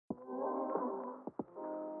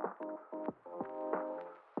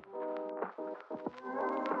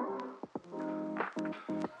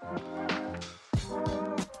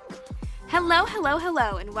Hello, hello,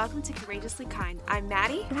 hello, and welcome to Courageously Kind. I'm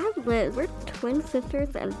Maddie. And I'm Liz. We're twin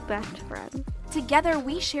sisters and best friends. Together,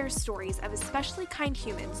 we share stories of especially kind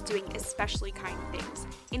humans doing especially kind things,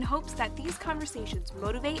 in hopes that these conversations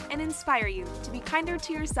motivate and inspire you to be kinder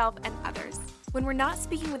to yourself and others. When we're not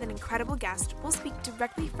speaking with an incredible guest, we'll speak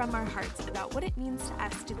directly from our hearts about what it means to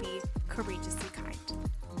us to be courageously kind.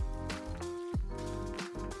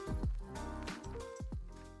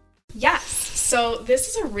 Yes, so this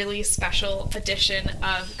is a really special edition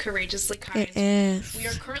of Courageously Kind. It is. We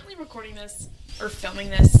are currently recording this, or filming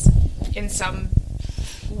this, in some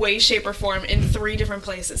way, shape, or form in 3 different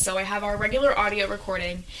places. So I have our regular audio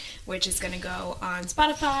recording, which is going to go on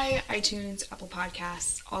Spotify, iTunes, Apple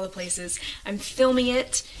Podcasts, all the places. I'm filming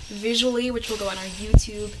it visually, which will go on our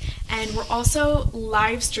YouTube, and we're also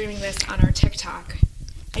live streaming this on our TikTok.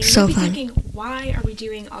 And you might be thinking, why are we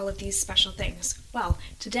doing all of these special things? Well,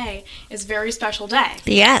 today is a very special day.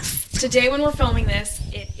 Yes. Today when we're filming this,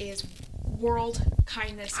 it is World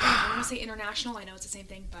Kindness Day. I want to say international. I know it's the same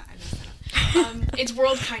thing, but I messed that up. It's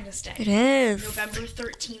World Kindness Day. It is. November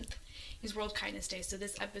 13th is World Kindness Day, so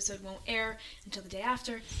this episode won't air until the day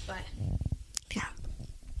after, but yeah,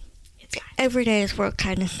 it's kind. Every day is World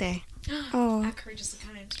Kindness Day. Oh. At Courageously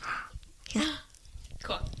Kind. Yeah.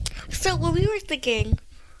 Cool. So when we were thinking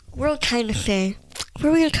World Kindness Day, what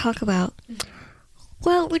are we going to talk about? Mm-hmm.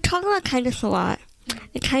 Well, we talk about kindness a lot. Mm-hmm.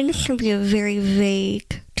 And kindness can be a very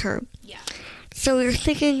vague term. Yeah. So we were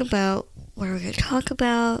thinking about what are we going to talk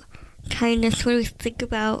about? Kindness, what do we think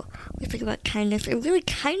about? We think about kindness. And really,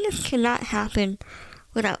 kindness cannot happen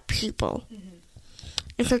without people. Mm-hmm.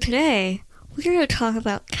 And so today, we're going to talk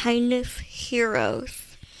about kindness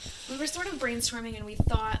heroes. We were sort of brainstorming and we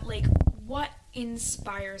thought, like, what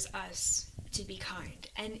inspires us to be kind?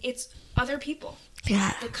 And it's other people.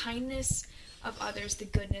 Yeah. The kindness of others, the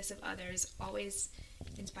goodness of others always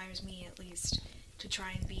inspires me, at least, to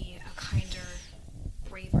try and be a kinder,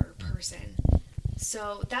 braver person.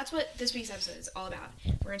 So that's what this week's episode is all about.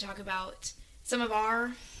 We're going to talk about some of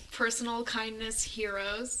our personal kindness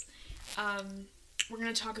heroes. We're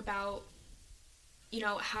going to talk about,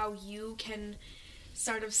 how you can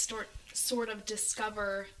sort of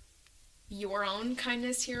discover your own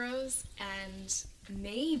kindness heroes, and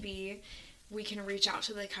maybe we can reach out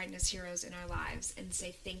to the kindness heroes in our lives and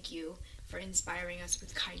say thank you for inspiring us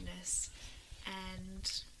with kindness. And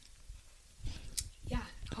yeah,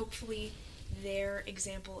 hopefully their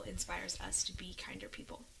example inspires us to be kinder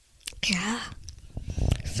people. Yeah.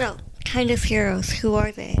 So, kindness heroes, who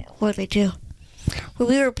are they? What do they do? When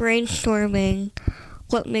we were brainstorming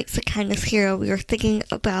what makes a kindness hero, we were thinking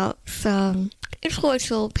about some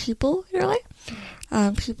influential people in our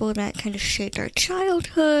life. People that kind of shaped our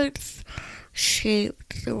childhoods,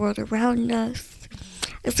 shaped the world around us.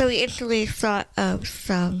 And so we instantly thought of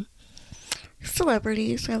some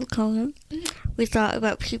celebrities, I would call them. Mm-hmm. We thought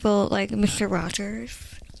about people like Mr.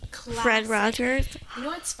 Rogers, Classic. Fred Rogers. You know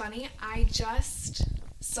what's funny? I just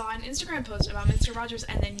saw an Instagram post about Mr. Rogers,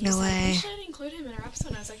 and then you No said way. we should include him in our episode.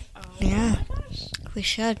 And I was like, oh Yeah. my gosh, We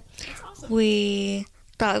should. that's awesome. We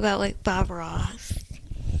thought about like Bob Ross,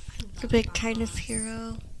 I the love big Bob kindness Ross.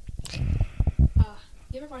 hero.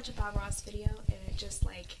 You ever watch a Bob Ross video and it just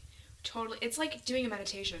like totally, it's like doing a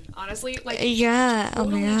meditation, honestly. Like, Yeah, oh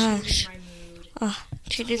totally my changes gosh. my mood.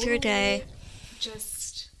 Changes your day.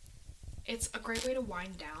 Just, it's a great way to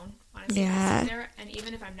wind down, honestly. Yeah. I sit there, and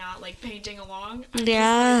even if I'm not like painting along, I'm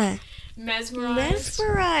Yeah. just, like, mesmerized.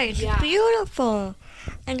 Mesmerized. Yeah. Beautiful.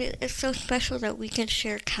 And it's so special that we can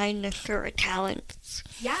share kindness through our talents,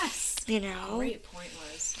 Yes. you know? Great point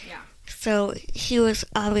was, yeah. So he was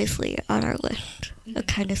obviously on our list of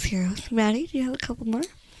kindness heroes. Maddie, do you have a couple more?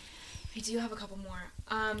 I do have a couple more.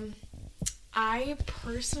 I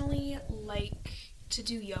personally like to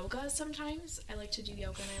do yoga sometimes. I like to do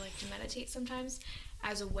yoga and I like to meditate sometimes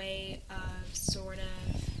as a way of sort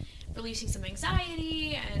of releasing some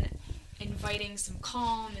anxiety and inviting some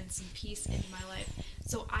calm and some peace into my life.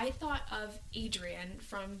 So I thought of Adrienne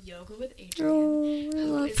from Yoga with Adrienne, Oh, I who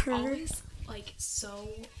love is her. always like so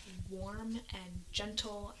warm and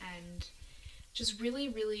gentle and just really,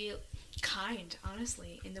 really kind,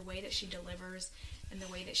 honestly, in the way that she delivers and the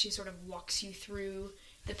way that she sort of walks you through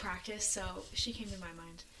the practice. So she came to my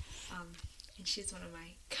mind, and she's one of my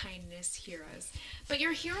kindness heroes. But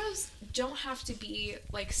your heroes don't have to be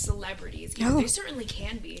like celebrities. No. They certainly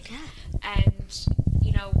can be. Yeah. And,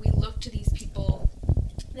 we look to these people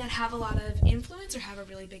that have a lot of influence or have a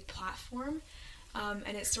really big platform.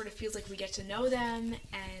 And it sort of feels like we get to know them,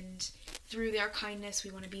 and through their kindness,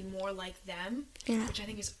 we want to be more like them, which I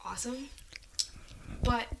think is awesome.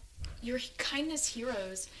 But your kindness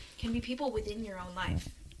heroes can be people within your own life.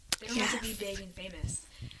 They don't have to be big and famous.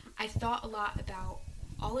 I thought a lot about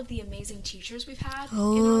all of the amazing teachers we've had in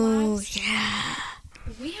our lives. Yeah.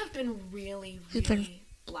 We have been really, really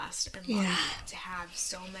blessed and lucky to have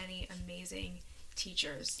so many amazing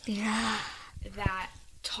teachers that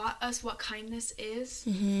taught us what kindness is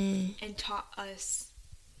and taught us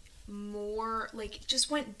more, like,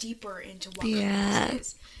 just went deeper into what kindness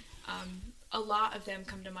is. A lot of them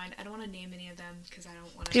come to mind. I don't want to name any of them because I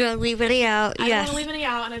don't want to... You don't leave any out. I don't want to leave any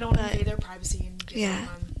out, and I don't want to invade their privacy and give them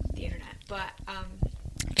on the internet. But...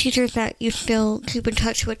 teachers that you still keep in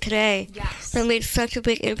touch with today. Yes. That made such a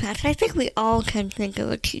big impact. I think we all can think of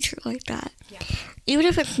a teacher like that. Yeah. Even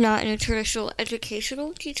if it's not in a traditional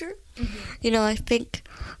educational teacher. You know, I think,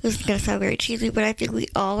 this is going to sound very cheesy, but I think we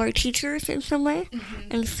all are teachers in some way.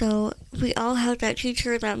 And so we all have that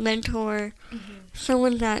teacher, that mentor,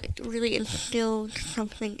 someone that really instilled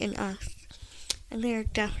something in us. And they are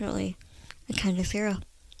definitely a kindness hero.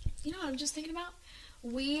 You know what I'm just thinking about?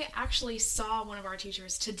 We actually saw one of our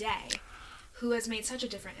teachers today who has made such a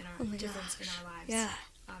difference in our lives. Yeah.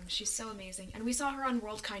 She's so amazing. And we saw her on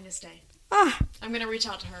World Kindness Day. Ah! I'm going to reach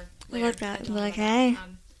out to her I later. love that. I'm like, hey.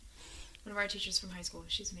 One of our teachers from high school.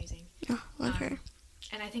 She's amazing. Oh, love her.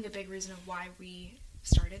 And I think a big reason of why we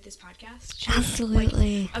started this podcast. She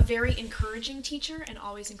Absolutely. was, like, a very encouraging teacher and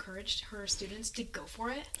always encouraged her students to go for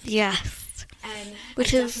it. Yes. And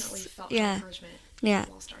Which I definitely felt encouragement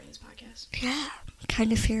while starting this podcast. Yeah.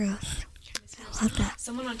 Kindness heroes. I love that.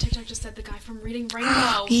 Someone on TikTok just said the guy from Reading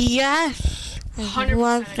Rainbow. Yes. I 100%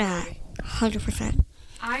 love that. agree. 100%.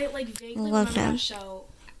 I, like, vaguely love remember that that show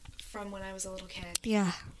from when I was a little kid.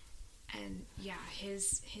 Yeah. And, yeah, he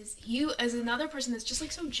is another person that's just,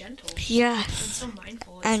 like, so gentle. Yes. And so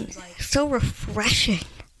mindful. It And seems like. so refreshing.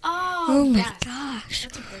 Oh my yes. gosh.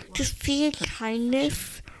 That's a great one. Just seeing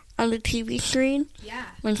kindness on the TV screen Yeah.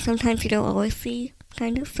 when sometimes you don't always see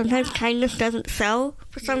kindness. Sometimes kindness doesn't sell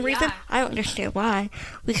for some reason. I don't understand why.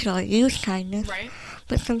 We could all use kindness. Right.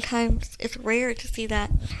 But sometimes it's rare to see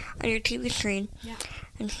that on your TV screen. Yeah.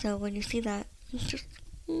 And so when you see that, it's just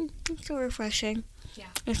it's so refreshing. Yeah.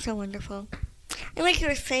 It's so wonderful. And like you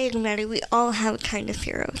were saying, Maddie, we all have kindness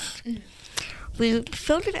heroes. We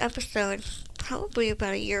filmed an episode, probably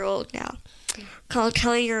about a year old now, called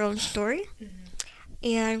Telling Your Own Story.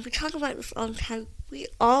 And we talk about this all the time. We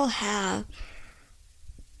all have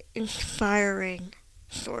inspiring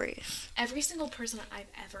stories. Every single person that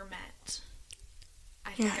I've ever met,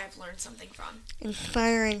 I think I've learned something from.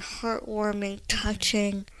 Inspiring, heartwarming,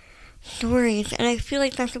 touching stories. And I feel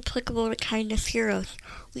like that's applicable to kindness heroes.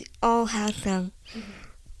 We all have them.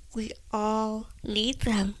 We all need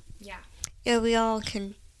them. Yeah. Yeah, we all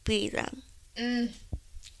can be them.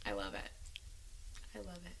 I love it. I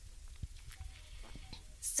love it.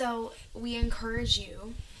 So we encourage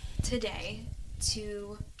you today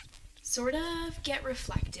to sort of get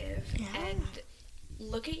reflective and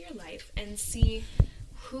look at your life and see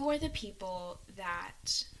who are the people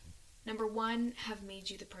that, number one, have made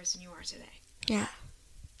you the person you are today. Yeah.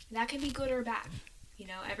 That can be good or bad. You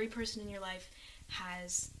know, every person in your life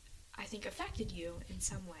has, I think, affected you in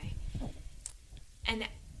some way. And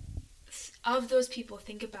of those people,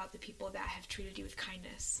 think about the people that have treated you with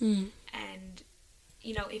kindness. And,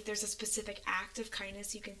 you know, if there's a specific act of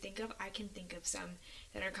kindness you can think of, I can think of some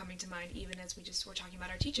that are coming to mind, even as we just were talking about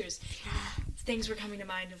our teachers. Things were coming to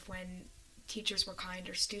mind of when teachers were kind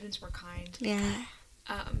or students were kind. Yeah.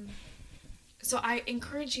 So I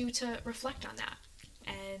encourage you to reflect on that.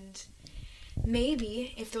 And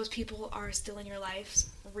maybe, if those people are still in your life,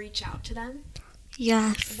 reach out to them.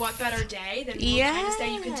 Yes. What better day than World Kindness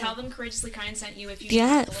Day? You can tell them Courageously Kind sent you if you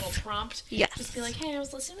just like a little prompt. Yes. Just be like, hey, I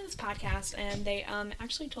was listening to this podcast, and they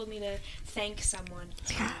actually told me to thank someone.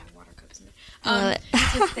 Sorry, I have water cups in there.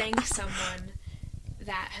 To thank someone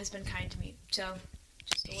that has been kind to me. So,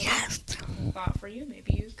 just a little thought for you.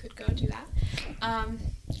 Maybe you could go do that.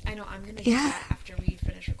 I know I'm going to do that after we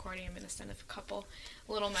finish recording. I'm going to send a couple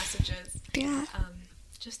little messages. Yeah.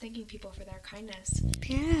 Just thanking people for their kindness.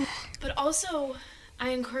 Yeah. But also, I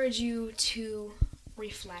encourage you to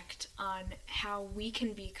reflect on how we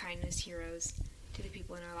can be kindness heroes to the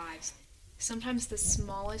people in our lives. Sometimes the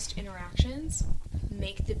smallest interactions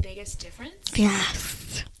make the biggest difference.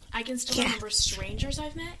 Yes. I can still remember strangers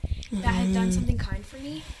I've met that had done something kind for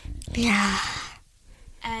me. Yeah.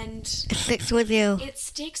 And it sticks with you. It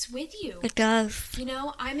sticks with you. It does. You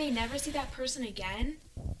know, I may never see that person again,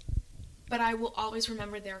 but I will always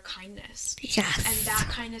remember their kindness. Yes. And that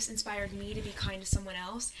kindness inspired me to be kind to someone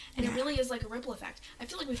else. And it really is like a ripple effect. I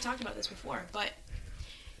feel like we've talked about this before, but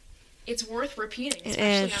it's worth repeating,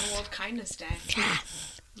 especially on World Kindness Day.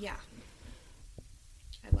 Yes. Yeah.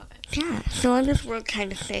 I love it. Yeah, so on this World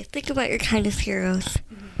Kindness Day, think about your kindness heroes.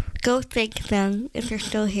 Go thank them if they're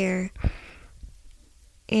still here.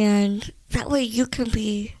 And that way you can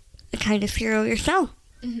be a kindness hero yourself.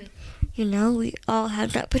 You know, we all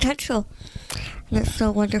have that potential. And it's so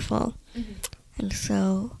wonderful. And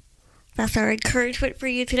so that's our encouragement for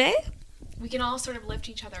you today. We can all sort of lift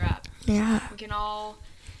each other up. Yeah. We can all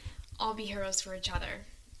be heroes for each other.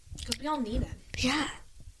 Because we all need it. Yeah.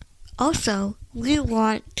 Also, we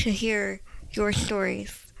want to hear your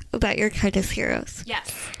stories about your kindness heroes.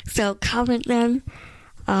 Yes. So comment them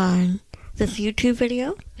on this YouTube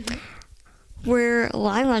video. We're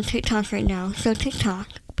live on TikTok right now. So TikTok,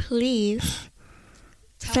 please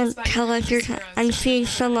tell us your time. I'm seeing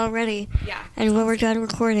some already. Yeah. And when we're done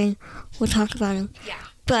recording, we'll talk about them. Yeah.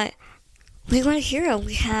 But we want to hear them.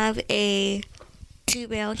 We have a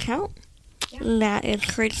Gmail account. That is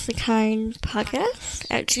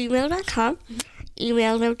courageouslyKindPodcast@gmail.com.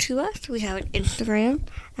 Email them to us. We have an Instagram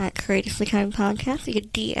 @courageouslyKindPodcast. You can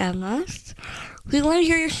DM us. We want to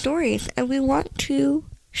hear your stories, and we want to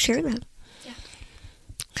share them. Yeah.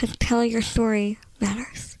 Because telling your story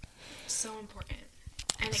matters. So important.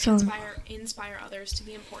 And it can inspire others to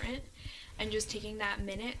be important. And just taking that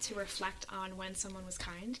minute to reflect on when someone was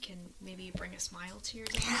kind can maybe bring a smile to your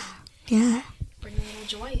day. Yeah. Bring a little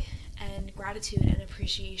joy and gratitude and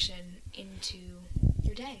appreciation into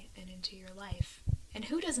your day and into your life. And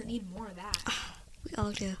who doesn't need more of that? We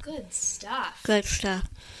all do. Good stuff. Good stuff.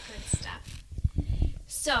 Good stuff.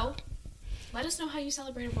 So, let us know how you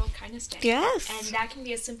celebrate World Kindness Day. Yes. And that can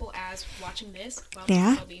be as simple as watching this. Well,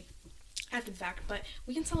 Yeah. it'll be after the fact, but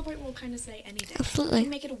we can celebrate World Kindness Day any day. Absolutely. We can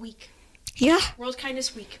make it a week. Yeah. World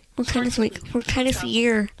Kindness Week. World Kindness Week. World Kindness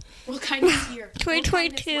Year. World Kindness Year.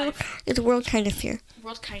 2022 is World Kindness Year.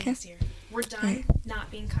 World Kindness Year. We're done not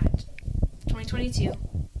being kind. 2022,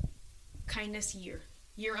 Kindness Year.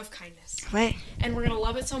 Year of kindness. Right. And we're going to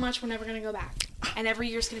love it so much, we're never going to go back. And every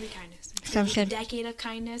year's going to be kindness. It's going to be a decade of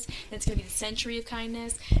kindness, and it's going to be the century of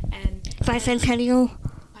kindness, and... Bicentennial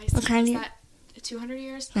of kindness. Is that 200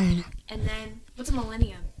 years? I don't know. And then, what's a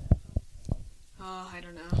millennium? Oh, I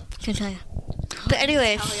don't know. Can't tell you. But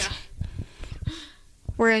anyways,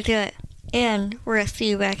 we're going to do it. And we're going to see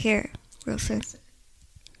you back here real soon.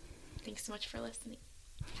 Thanks so much for listening.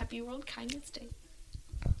 Happy World Kindness Day.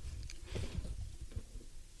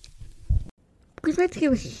 We'd like to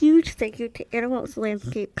give a huge thank you to Anna Waltz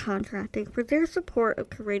Landscape Contracting for their support of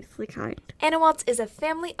Courageously Kind. Anna Waltz is a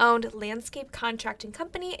family-owned landscape contracting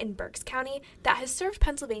company in Berks County that has served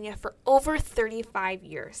Pennsylvania for over 35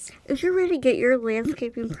 years. If you're ready to get your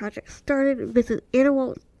landscaping project started, visit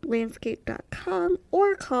AnnaWaltzLandscape.com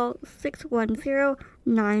or call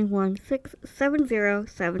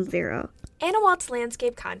 610-916-7070. Anna Waltz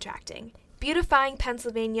Landscape Contracting, beautifying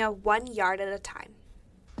Pennsylvania 1 yard at a time.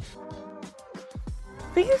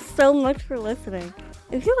 Thank you so much for listening.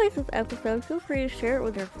 If you like this episode, feel free to share it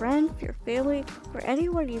with your friends, your family, or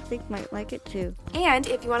anyone you think might like it too. And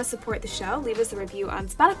if you want to support the show, leave us a review on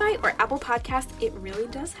Spotify or Apple Podcasts. It really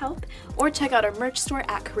does help. Or check out our merch store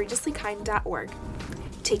at courageouslykind.org.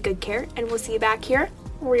 Take good care, and we'll see you back here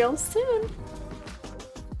real soon.